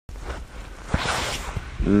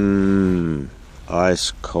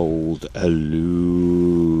Ice cold aluminum.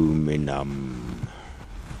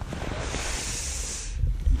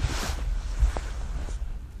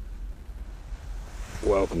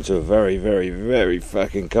 Welcome to a very, very, very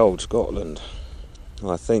fucking cold Scotland.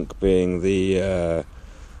 I think, being the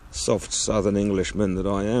soft southern Englishman that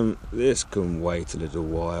I am, this can wait a little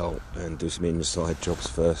while and do some inside jobs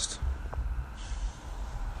first.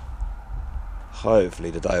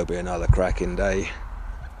 Hopefully today will be another cracking day.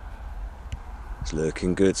 It's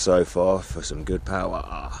looking good so far for some good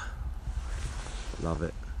power. Love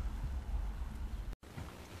it.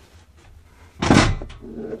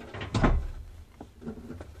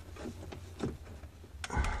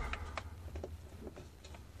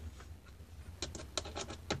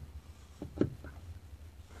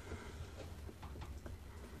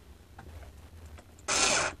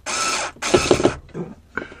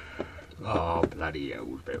 Oh, bloody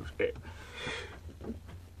hell, that was it.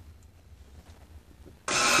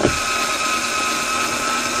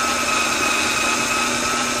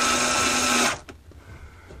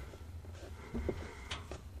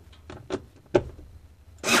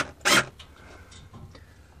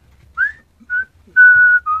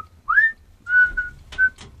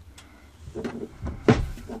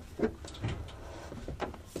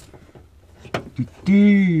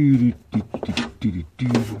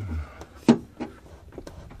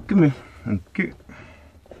 Come here and get.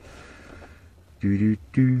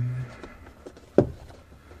 Do.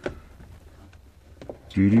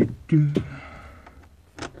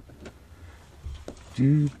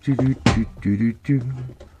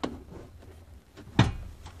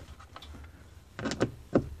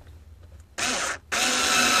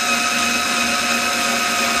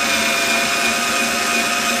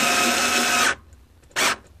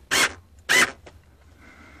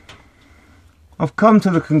 I've come to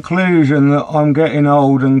the conclusion that I'm getting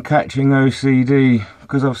old and catching OCD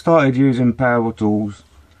because I've started using power tools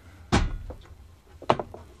and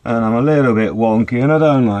I'm a little bit wonky and I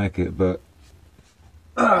don't like it, but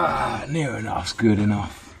near enough's good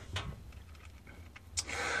enough.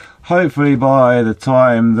 Hopefully by the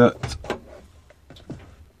time that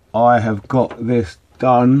I have got this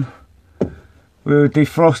done, we'll have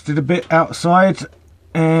defrosted a bit outside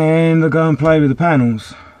and I'll go and play with the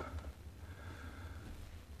panels.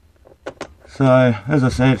 So, as I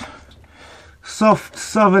said, soft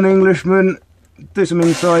southern Englishman, do some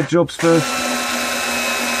inside jobs first.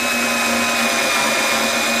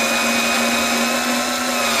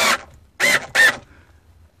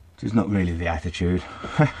 Which is not really the attitude.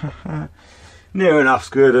 Near enough's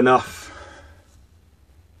good enough.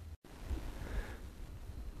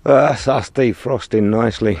 That's us defrosting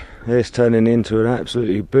nicely. It's turning into an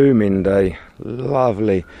absolutely booming day.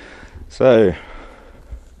 Lovely. So,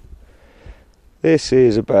 This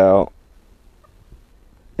is about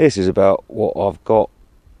what I've got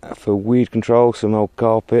for weed control, some old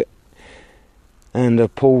carpet and a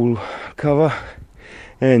pool cover,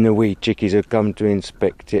 and the weed chickies have come to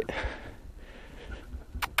inspect it.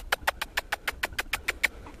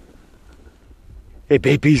 Hey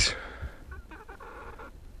babies,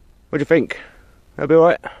 what do you think? That'll be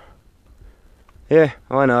alright? Yeah,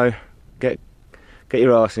 I know. Get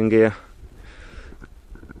your arse in gear.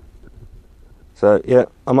 So yeah,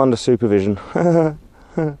 I'm under supervision.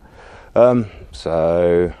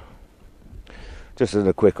 So just as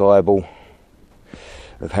a quick eyeball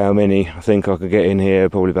of how many I think I could get in here,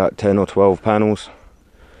 probably about 10 or 12 panels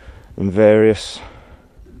in various.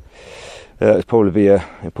 It's probably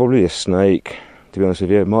a snake, to be honest with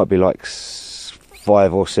you. It might be like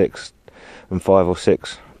 5 or 6 and 5 or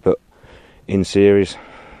 6, but in series.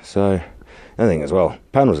 So I think as well,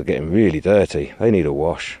 panels are getting really dirty. They need a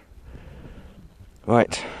wash.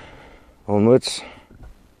 Right, onwards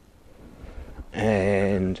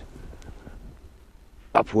and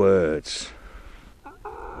upwards.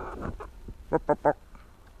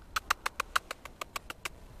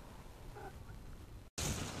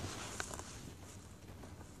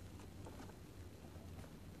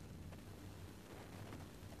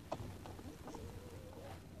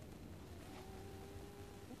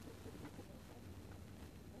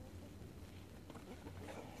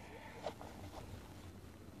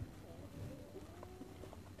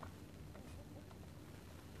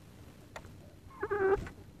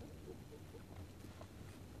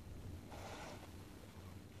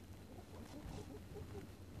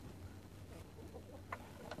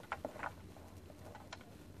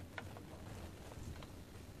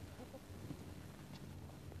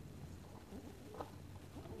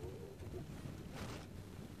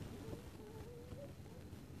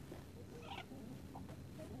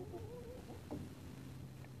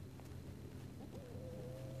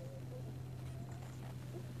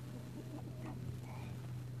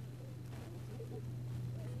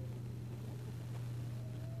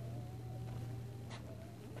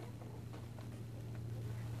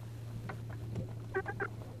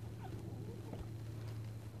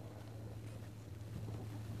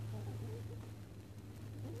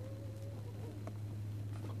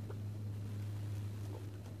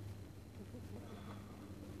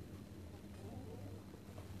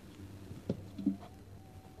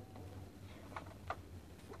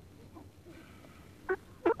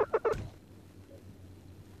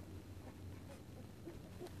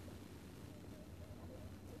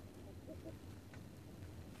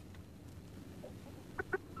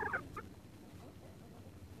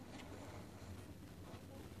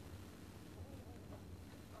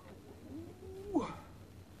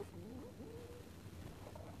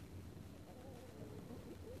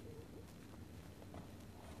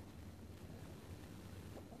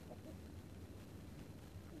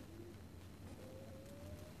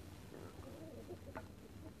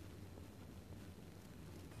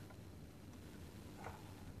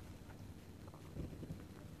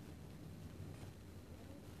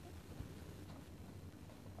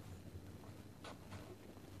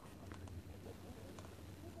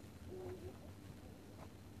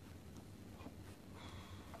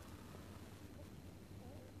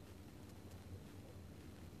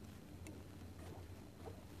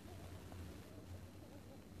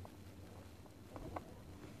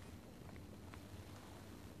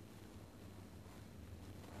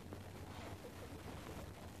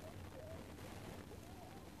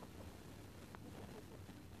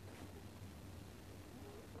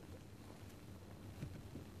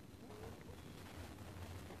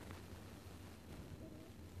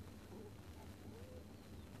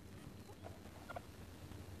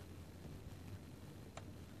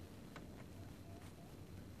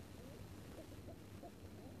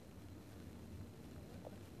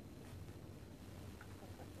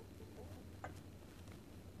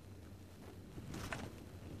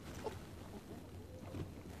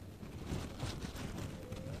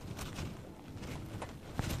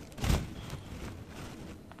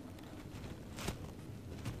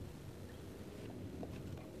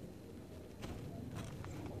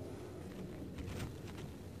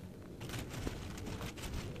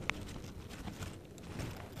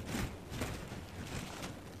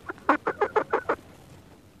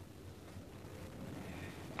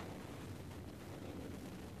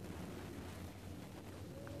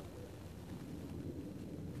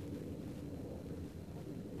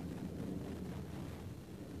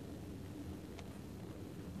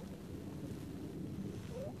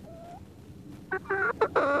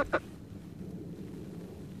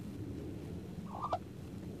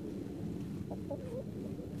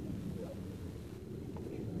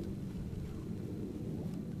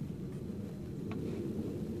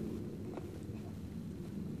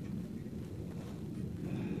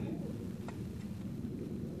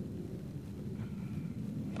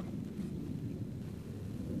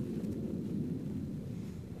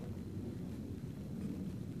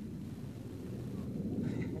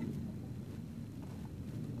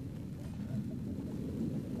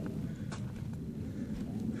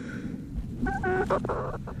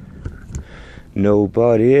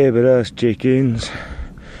 Nobody here but us chickens.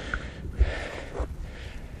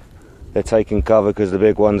 They're taking cover because the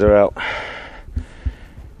big ones are out.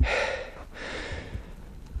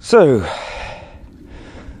 So,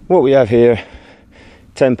 what we have here,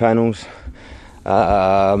 10 panels,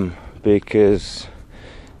 because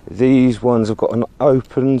these ones have got an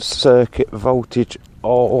open circuit voltage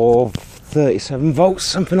of 37 volts,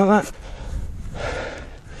 something like that.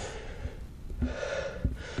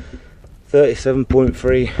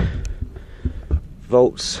 37.3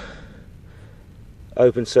 volts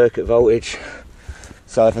open circuit voltage.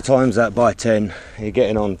 So if I times that by 10, you're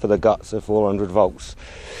getting on for the guts of 400 volts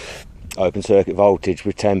open circuit voltage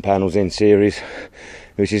with 10 panels in series,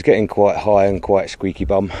 which is getting quite high and quite squeaky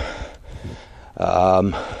bum.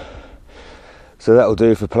 So that'll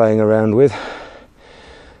do for playing around with.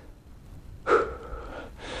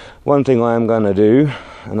 One thing I am going to do,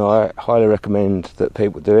 and I highly recommend that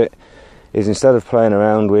people do it, is instead of playing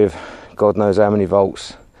around with God knows how many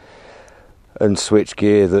volts and switch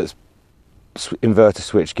gear, that's inverter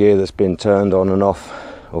switch gear that's been turned on and off,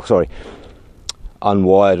 or sorry,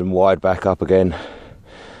 unwired and wired back up again,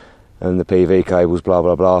 and the PV cables blah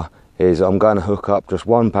blah blah, is I'm going to hook up just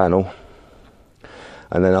one panel,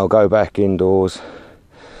 and then I'll go back indoors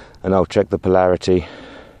and I'll check the polarity,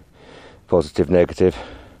 positive, negative,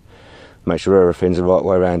 make sure everything's the right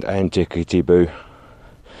way around, and tickety boo.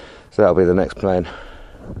 So that'll be the next plan.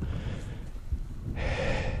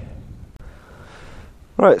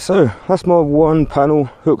 Right, so that's my one panel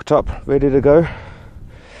hooked up, ready to go.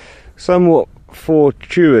 Somewhat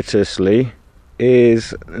fortuitously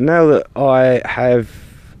is, now that I have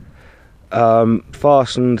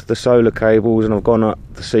fastened the solar cables and I've gone up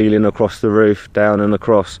the ceiling, across the roof, down and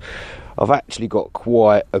across, I've actually got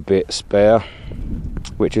quite a bit spare,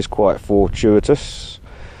 which is quite fortuitous.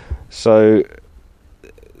 So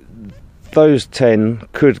those 10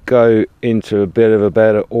 could go into a bit of a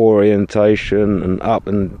better orientation and up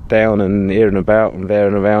and down and here and about and there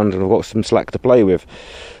and around, and I've got some slack to play with.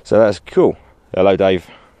 So that's cool. Hello Dave.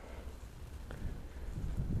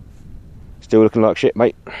 Still looking like shit,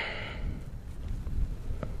 mate.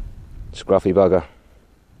 Scruffy bugger.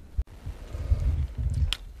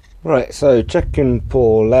 Right, so checking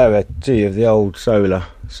polarity of the old solar.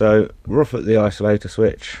 So we're off at the isolator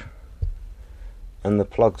switch and the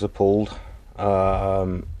plugs are pulled.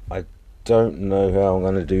 I don't know how I'm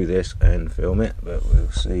going to do this and film it, but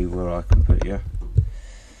we'll see where I can put you.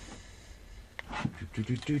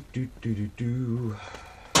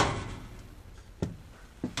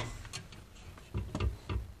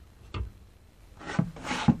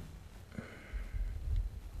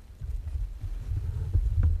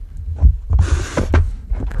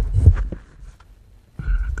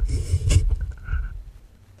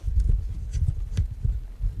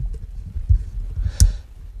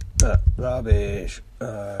 Rubbish.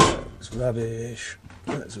 It's rubbish.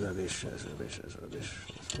 That's rubbish. That's rubbish. That's rubbish.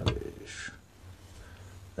 That's rubbish.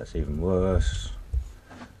 That's even worse.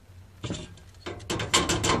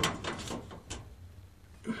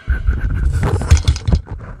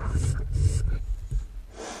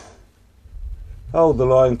 Hold the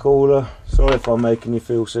line, caller. Sorry if I'm making you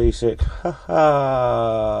feel seasick. Ha ha.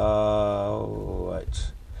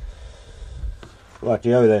 Right.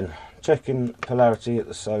 Rightio then. Checking polarity at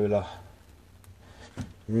the solar.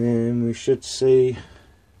 And we should see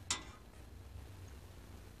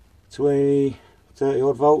 20, 30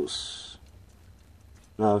 odd volts.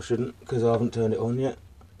 No, I shouldn't, because I haven't turned it on yet.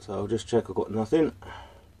 So I'll just check I've got nothing.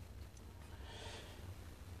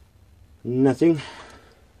 Nothing.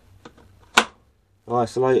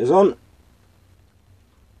 Isolators on.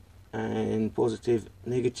 And positive,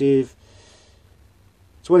 negative.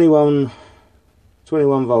 21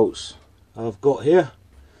 volts I've got here.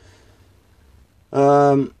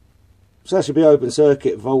 So that should be open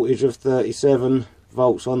circuit voltage of 37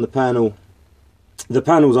 volts on the panel. The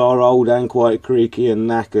panels are old and quite creaky and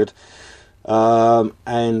knackered,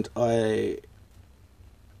 and I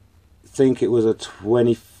think it was a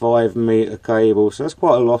 25 metre cable, so that's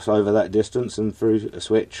quite a loss over that distance and through a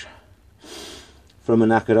switch from a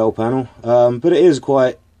knackered old panel. But it is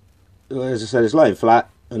quite, as I said, it's laying flat,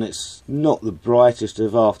 and it's not the brightest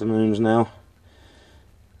of afternoons now.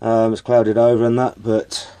 It's clouded over and that,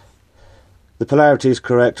 but the polarity is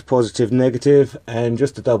correct, positive, negative, and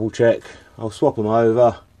just to double check, I'll swap them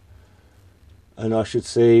over, and I should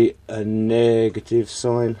see a negative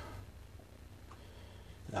sign.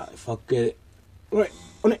 If I get it right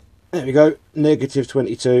on it, there we go, negative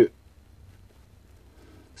 22.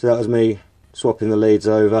 So that was me swapping the leads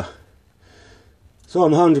over. So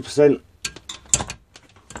I'm 100%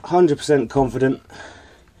 confident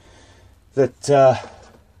that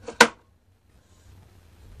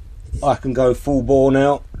I can go full bore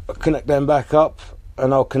now. I'll connect them back up,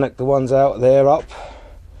 and I'll connect the ones out there up,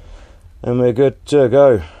 and we're good to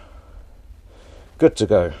go. Good to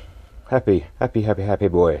go. Happy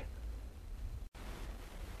boy.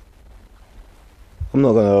 I'm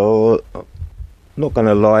not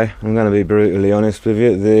gonna lie, I'm gonna be brutally honest with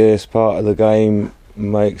you. This part of the game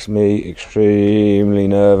makes me extremely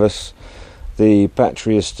nervous. The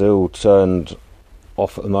battery is still turned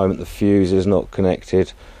off at the moment, the fuse is not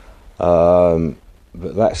connected, but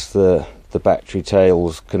that's the battery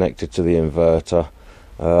tails connected to the inverter.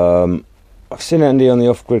 I've seen Andy on the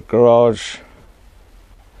off-grid garage.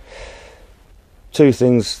 Two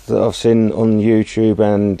things that I've seen on YouTube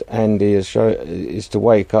and Andy has shown is to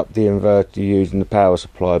wake up the inverter using the power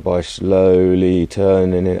supply by slowly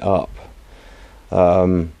turning it up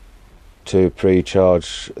to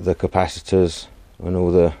pre-charge the capacitors and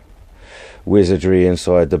all the wizardry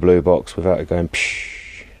inside the blue box without it going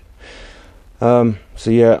psh. So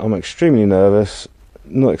yeah, I'm extremely nervous,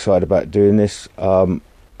 not excited about doing this, and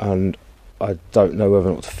I don't know whether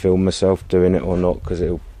or not to film myself doing it or not, because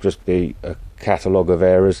it'll just be a catalogue of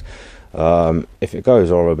errors. If it goes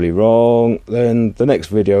horribly wrong, then the next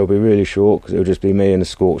video will be really short, because it'll just be me in a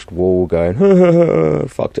scorched wall going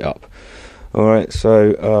fucked it up. Alright,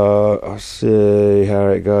 so I'll see how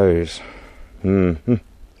it goes. I'm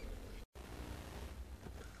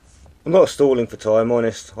not stalling for time,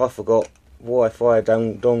 honest. I forgot Wi-Fi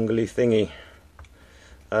dongly thingy.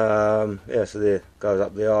 Yeah, so there goes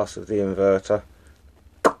up the arse of the inverter.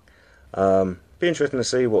 Be interesting to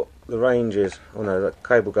see what the range is. Oh no, that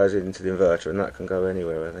cable goes into the inverter, and that can go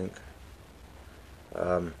anywhere, I think.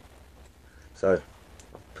 So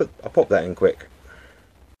I'll pop that in quick.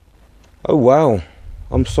 Oh wow,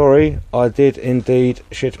 I'm sorry, I did indeed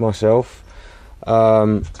shit myself.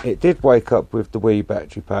 It did wake up with the wee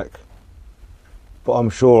battery pack, but I'm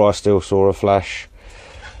sure I still saw a flash.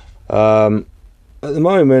 At the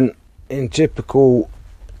moment, in typical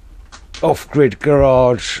off-grid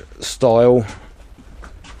garage style,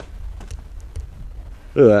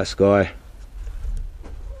 look at that sky.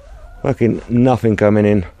 Fucking nothing coming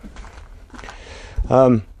in.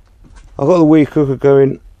 I've got the wee cooker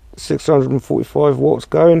going, 645 watts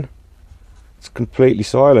going. It's completely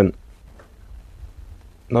silent.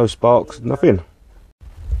 No sparks, nothing.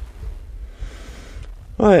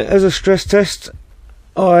 Right, as a stress test,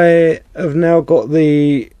 I have now got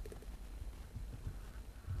the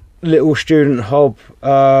little student hob.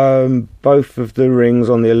 Both of the rings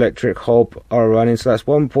on the electric hob are running, so that's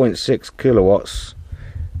 1.6 kilowatts.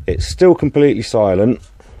 It's still completely silent,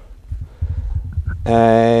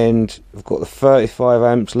 and I've got the 35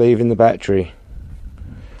 amps leaving the battery.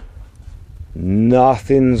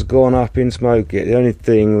 Nothing's gone up in smoke yet. The only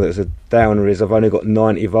thing that's a downer is I've only got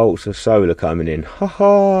 90 volts of solar coming in. Ha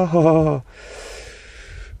ha ha.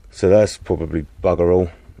 So that's probably bugger all.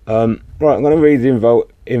 Right, I'm going to read the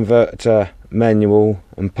inverter manual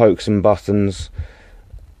and poke some buttons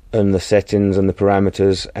and the settings and the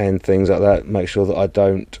parameters and things like that. Make sure that I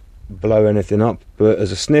don't blow anything up. But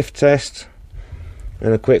as a sniff test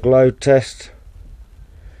and a quick load test,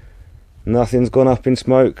 nothing's gone up in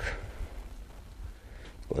smoke.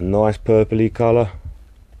 Got a nice purpley colour.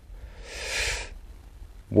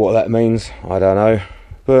 What that means, I don't know,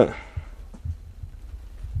 but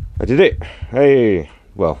I did it. Hey,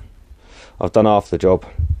 well, I've done half the job.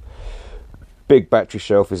 Big battery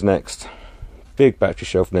shelf is next. Big battery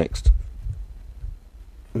shelf next.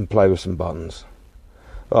 And play with some buttons.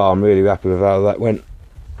 Oh, I'm really happy with how that went.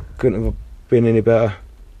 Couldn't have been any better.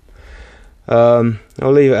 I'll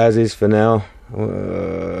leave it as is for now.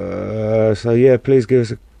 So yeah, please give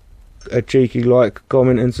us a cheeky like,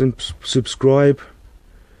 comment and subscribe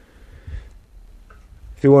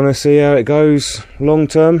if you want to see how it goes long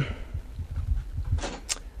term.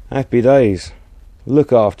 Happy days.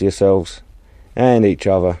 Look after yourselves and each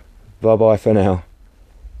other. Bye bye for now.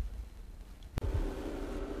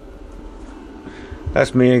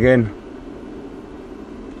 That's me again.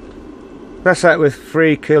 That's that with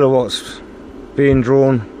 3 kilowatts being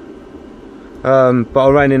drawn, but I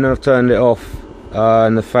ran in and I've turned it off,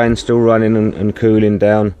 and the fan's still running and cooling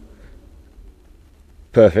down.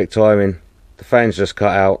 Perfect timing. The fan's just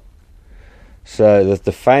cut out, so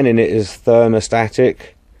the fan in it is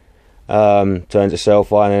thermostatic, turns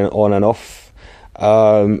itself on and off.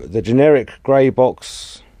 The generic grey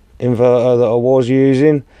box inverter that I was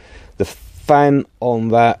using, the fan on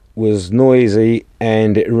that was noisy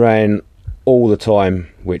and it ran all the time,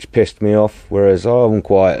 which pissed me off, whereas I'm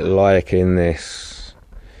quite liking this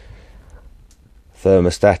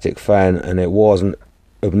thermostatic fan, and it wasn't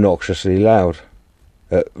obnoxiously loud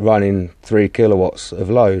at running 3 kilowatts of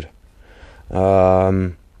load.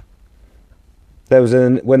 When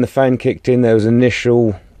the fan kicked in, there was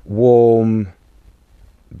initial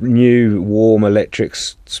new warm electric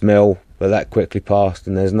smell, but that quickly passed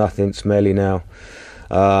and there's nothing smelly now.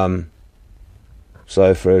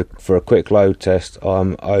 So for a quick load test,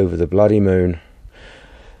 I'm over the bloody moon.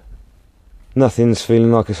 Nothing's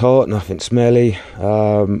feeling like it's hot, nothing smelly.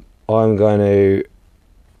 I'm going to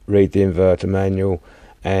read the inverter manual,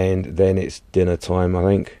 and then it's dinner time, I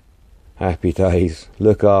think. Happy days.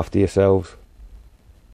 Look after yourselves.